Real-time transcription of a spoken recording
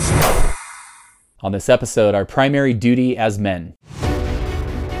On this episode, our primary duty as men.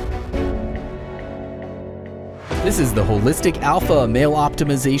 This is the Holistic Alpha Male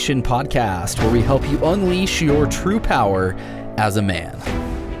Optimization Podcast, where we help you unleash your true power as a man.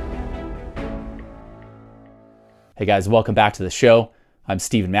 Hey guys, welcome back to the show. I'm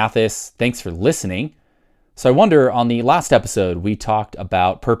Stephen Mathis. Thanks for listening. So I wonder, on the last episode, we talked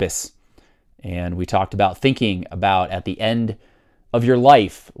about purpose, and we talked about thinking about at the end of your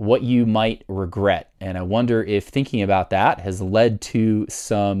life what you might regret. And I wonder if thinking about that has led to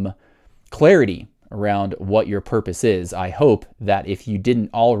some clarity around what your purpose is. I hope that if you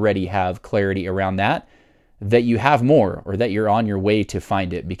didn't already have clarity around that you have more, or that you're on your way to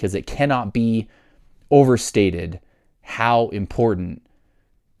find it, because it cannot be overstated how important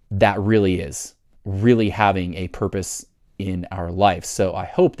that really is, really having a purpose in our life. So I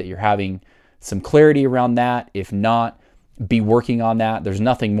hope that you're having some clarity around that. If not, be working on that. There's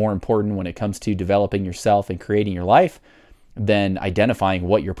nothing more important when it comes to developing yourself and creating your life than identifying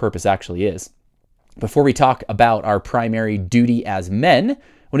what your purpose actually is. Before we talk about our primary duty as men, I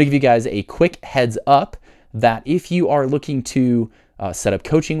want to give you guys a quick heads up that if you are looking to set up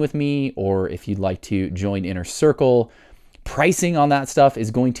coaching with me, or if you'd like to join Inner Circle, pricing on that stuff is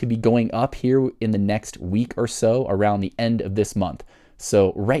going to be going up here in the next week or so, around the end of this month.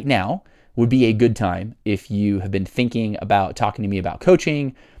 So right now would be a good time if you have been thinking about talking to me about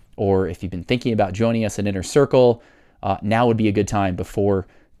coaching, or if you've been thinking about joining us in Inner Circle. Now would be a good time before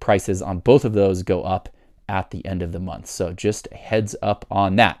prices on both of those go up at the end of the month. So just a heads up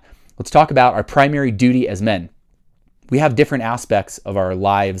on that. Let's talk about our primary duty as men. We have different aspects of our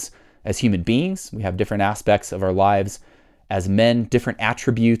lives as human beings. We have different aspects of our lives as men, different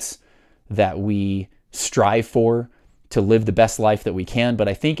attributes that we strive for to live the best life that we can. But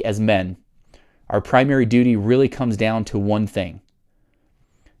I think as men, our primary duty really comes down to one thing.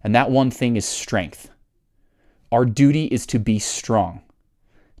 And that one thing is strength. Our duty is to be strong,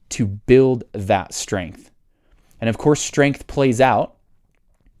 to build that strength. And of course, strength plays out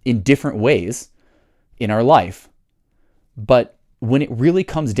in different ways in our life. But when it really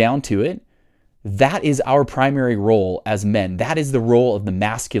comes down to it, that is our primary role as men. That is the role of the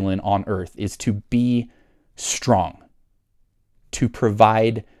masculine on earth, is to be strong, to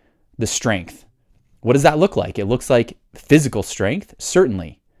provide the strength. What does that look like? It looks like physical strength,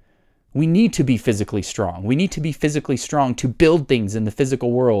 certainly. We need to be physically strong. We need to be physically strong to build things in the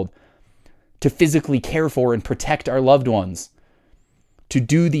physical world, to physically care for and protect our loved ones, to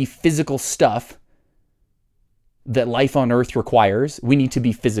do the physical stuff that life on earth requires. We need to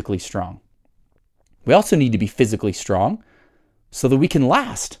be physically strong. We also need to be physically strong so that we can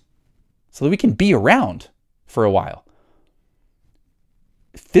last, so that we can be around for a while.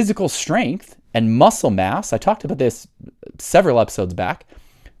 Physical strength and muscle mass, I talked about this several episodes back.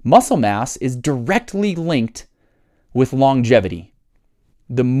 Muscle mass is directly linked with longevity.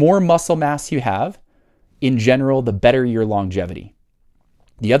 The more muscle mass you have, in general, the better your longevity.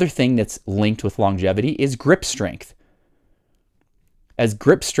 The other thing that's linked with longevity is grip strength. As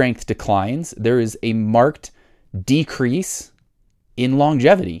grip strength declines, there is a marked decrease in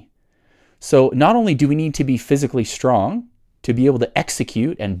longevity. So not only do we need to be physically strong to be able to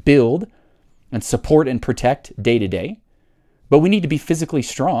execute and build and support and protect day to day, but we need to be physically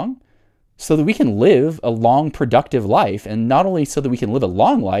strong so that we can live a long, productive life. And not only so that we can live a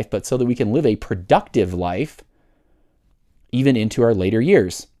long life, but so that we can live a productive life even into our later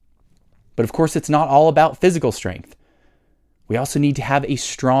years. But of course, it's not all about physical strength. We also need to have a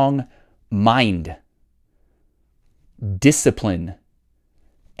strong mind, discipline,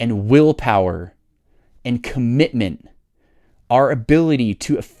 and willpower, and commitment. Our ability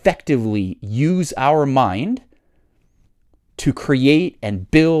to effectively use our mind to create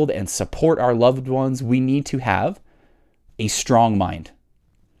and build and support our loved ones. We need to have a strong mind.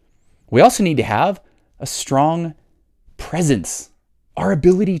 We also need to have a strong presence. Our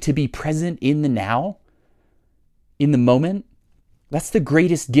ability to be present in the now, in the moment. That's the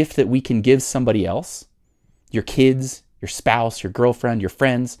greatest gift that we can give somebody else. Your kids, your spouse, your girlfriend, your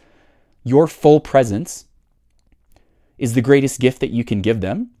friends. Your full presence is the greatest gift that you can give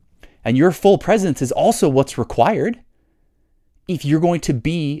them. And your full presence is also what's required if you're going to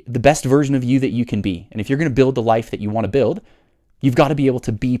be the best version of you that you can be. And if you're going to build the life that you want to build, you've got to be able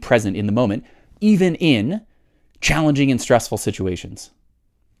to be present in the moment, even in challenging and stressful situations.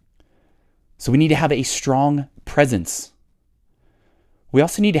 So we need to have a strong presence. We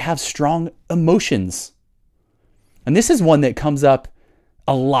also need to have strong emotions. And this is one that comes up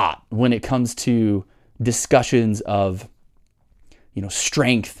a lot when it comes to discussions of,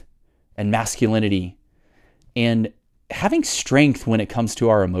 strength and masculinity. And having strength when it comes to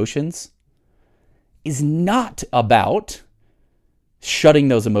our emotions is not about shutting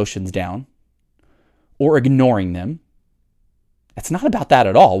those emotions down or ignoring them. It's not about that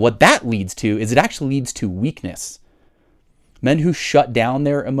at all. What that leads to is it actually leads to weakness. Men who shut down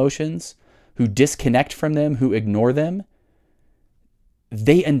their emotions, who disconnect from them, who ignore them,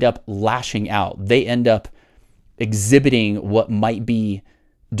 they end up lashing out. They end up exhibiting what might be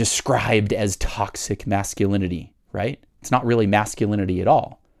described as toxic masculinity, right? It's not really masculinity at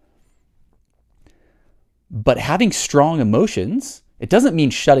all. But having strong emotions, it doesn't mean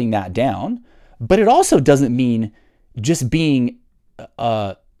shutting that down, but it also doesn't mean just being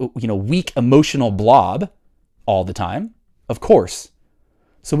a weak emotional blob all the time, of course.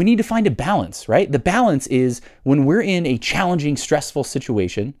 So we need to find a balance, right? The balance is when we're in a challenging, stressful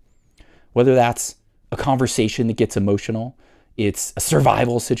situation, whether that's a conversation that gets emotional, it's a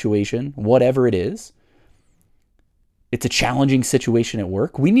survival situation, whatever it is, it's a challenging situation at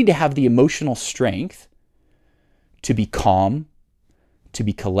work, we need to have the emotional strength to be calm, to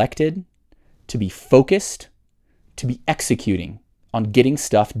be collected, to be focused, to be executing on getting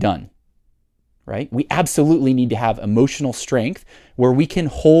stuff done, right? We absolutely need to have emotional strength where we can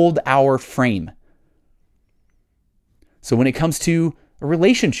hold our frame. So when it comes to a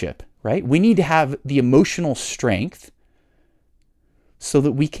relationship, right, we need to have the emotional strength so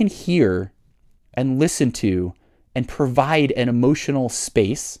that we can hear and listen to and provide an emotional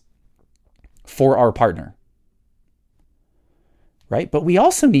space for our partner, right? But we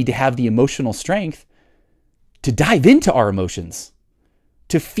also need to have the emotional strength to dive into our emotions,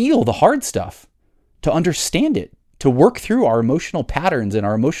 to feel the hard stuff, to understand it, to work through our emotional patterns and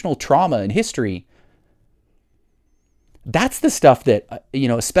our emotional trauma and history. That's the stuff that,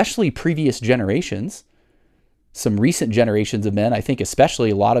 especially previous generations, some recent generations of men, I think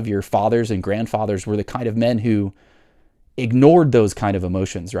especially a lot of your fathers and grandfathers were the kind of men who ignored those kind of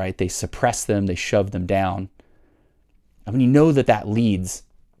emotions, right? They suppressed them, they shoved them down. I mean, that leads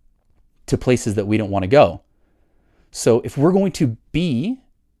to places that we don't want to go. So if we're going to be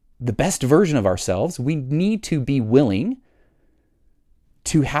the best version of ourselves, we need to be willing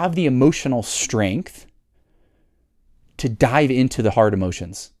to have the emotional strength to dive into the hard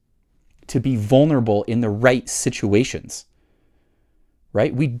emotions, to be vulnerable in the right situations,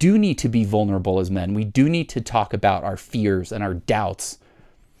 right? We do need to be vulnerable as men. We do need to talk about our fears and our doubts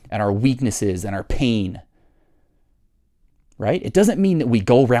and our weaknesses and our pain, right? It doesn't mean that we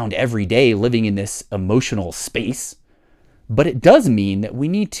go around every day living in this emotional space, but it does mean that we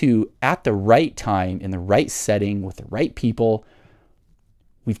need to, at the right time, in the right setting, with the right people,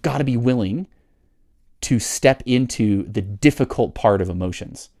 we've got to be willing to step into the difficult part of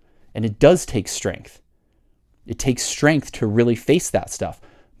emotions. And it does take strength. It takes strength to really face that stuff.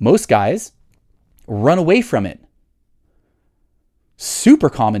 Most guys run away from it. Super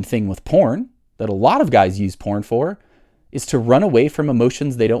common thing with porn that a lot of guys use porn for is to run away from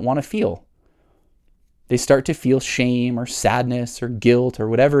emotions they don't want to feel. They start to feel shame or sadness or guilt or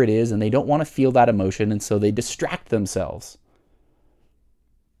whatever it is, and they don't want to feel that emotion, and so they distract themselves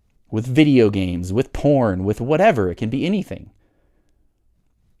with video games, with porn, with whatever. It can be anything.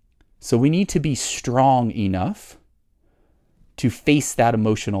 So we need to be strong enough to face that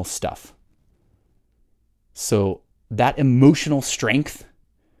emotional stuff. So that emotional strength,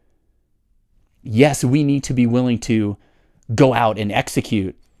 yes, we need to be willing to go out and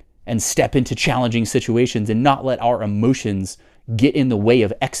execute and step into challenging situations and not let our emotions get in the way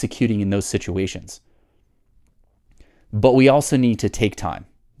of executing in those situations. But we also need to take time.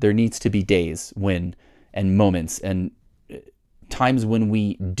 There needs to be days when, and moments and times when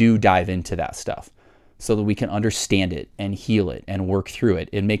we do dive into that stuff so that we can understand it and heal it and work through it.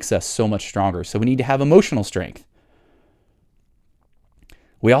 It makes us so much stronger. So we need to have emotional strength.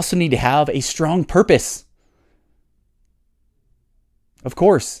 We also need to have a strong purpose. Of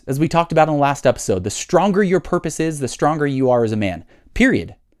course, as we talked about in the last episode, the stronger your purpose is, the stronger you are as a man,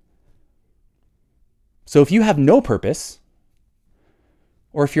 period. So if you have no purpose,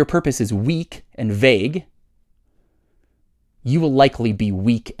 or if your purpose is weak and vague, you will likely be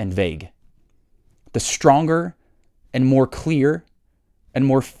weak and vague. The stronger and more clear and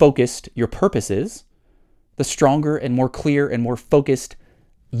more focused your purpose is, the stronger and more clear and more focused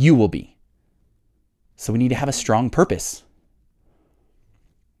you will be. So we need to have a strong purpose.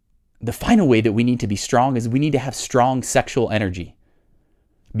 The final way that we need to be strong is we need to have strong sexual energy.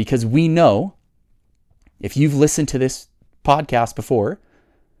 Because we know, if you've listened to this podcast before,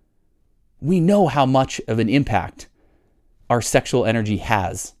 we know how much of an impact our sexual energy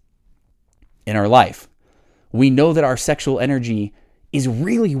has in our life. We know that our sexual energy is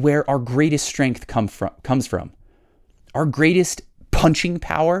really where our greatest strength comes from. Our greatest punching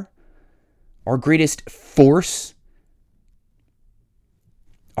power, our greatest force,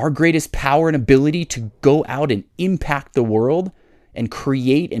 our greatest power and ability to go out and impact the world and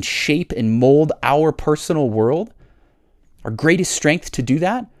create and shape and mold our personal world, our greatest strength to do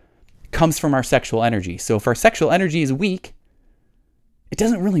that comes from our sexual energy. So if our sexual energy is weak, it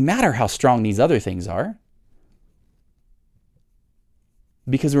doesn't really matter how strong these other things are,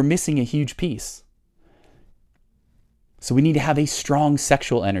 because we're missing a huge piece. So we need to have a strong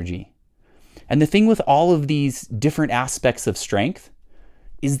sexual energy. And the thing with all of these different aspects of strength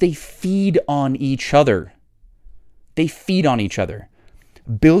is they feed on each other. They feed on each other.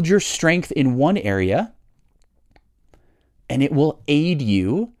 Build your strength in one area, and it will aid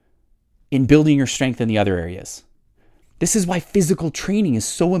you in building your strength in the other areas. This is why physical training is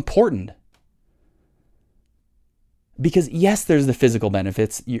so important. Because yes, there's the physical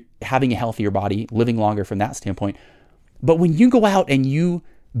benefits, you're having a healthier body, living longer from that standpoint. But when you go out and you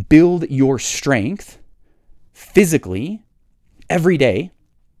build your strength physically every day,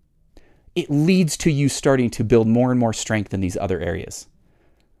 it leads to you starting to build more and more strength in these other areas.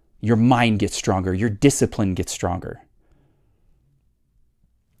 Your mind gets stronger. Your discipline gets stronger.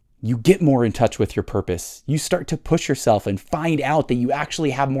 You get more in touch with your purpose. You start to push yourself and find out that you actually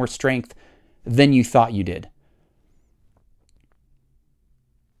have more strength than you thought you did.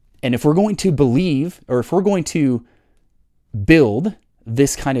 And if we're going to believe, or if we're going to build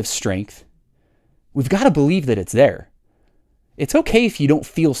this kind of strength, we've got to believe that it's there. It's okay if you don't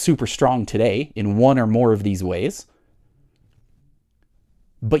feel super strong today in one or more of these ways,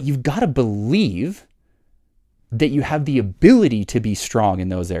 but you've got to believe that you have the ability to be strong in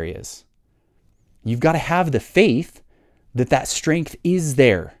those areas. You've got to have the faith that that strength is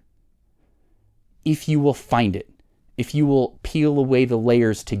there if you will find it, if you will peel away the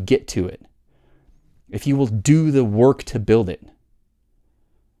layers to get to it, if you will do the work to build it.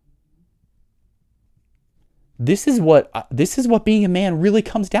 This is what being a man really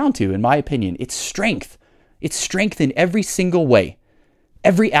comes down to, in my opinion. It's strength. It's strength in every single way.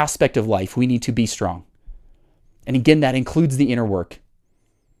 Every aspect of life, we need to be strong. And again, that includes the inner work.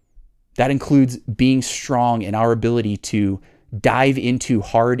 That includes being strong in our ability to dive into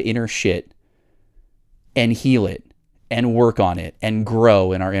hard inner shit and heal it and work on it and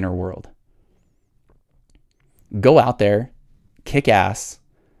grow in our inner world. Go out there, kick ass,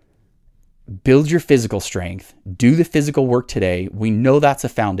 build your physical strength, do the physical work today. We know that's a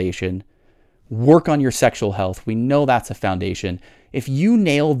foundation. Work on your sexual health. We know that's a foundation. If you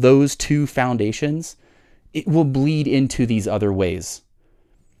nail those two foundations, it will bleed into these other ways.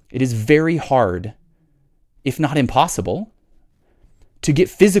 It is very hard, if not impossible, to get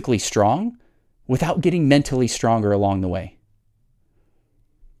physically strong without getting mentally stronger along the way.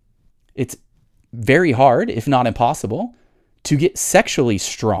 It's very hard, if not impossible, to get sexually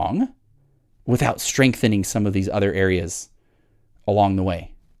strong without strengthening some of these other areas along the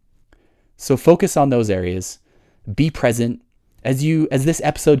way. So focus on those areas. Be present as this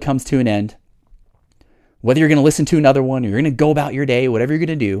episode comes to an end. Whether you're going to listen to another one or you're going to go about your day, whatever you're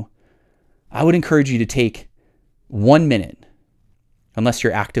going to do, I would encourage you to take 1 minute, unless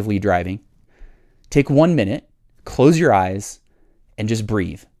you're actively driving. Take 1 minute, close your eyes, and just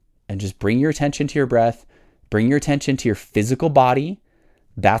breathe. And just bring your attention to your breath. Bring your attention to your physical body.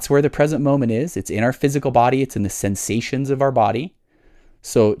 That's where the present moment is. It's in our physical body. It's in the sensations of our body.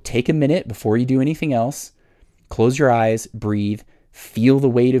 So take a minute before you do anything else. Close your eyes, breathe, feel the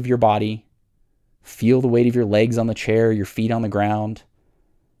weight of your body. Feel the weight of your legs on the chair, your feet on the ground.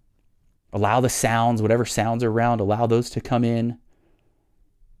 Allow the sounds, whatever sounds are around, allow those to come in.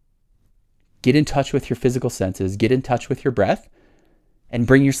 Get in touch with your physical senses, get in touch with your breath, and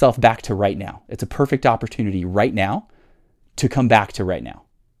bring yourself back to right now. It's a perfect opportunity right now to come back to right now.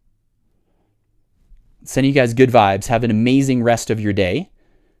 Sending you guys good vibes. Have an amazing rest of your day,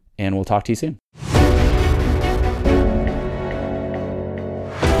 and we'll talk to you soon.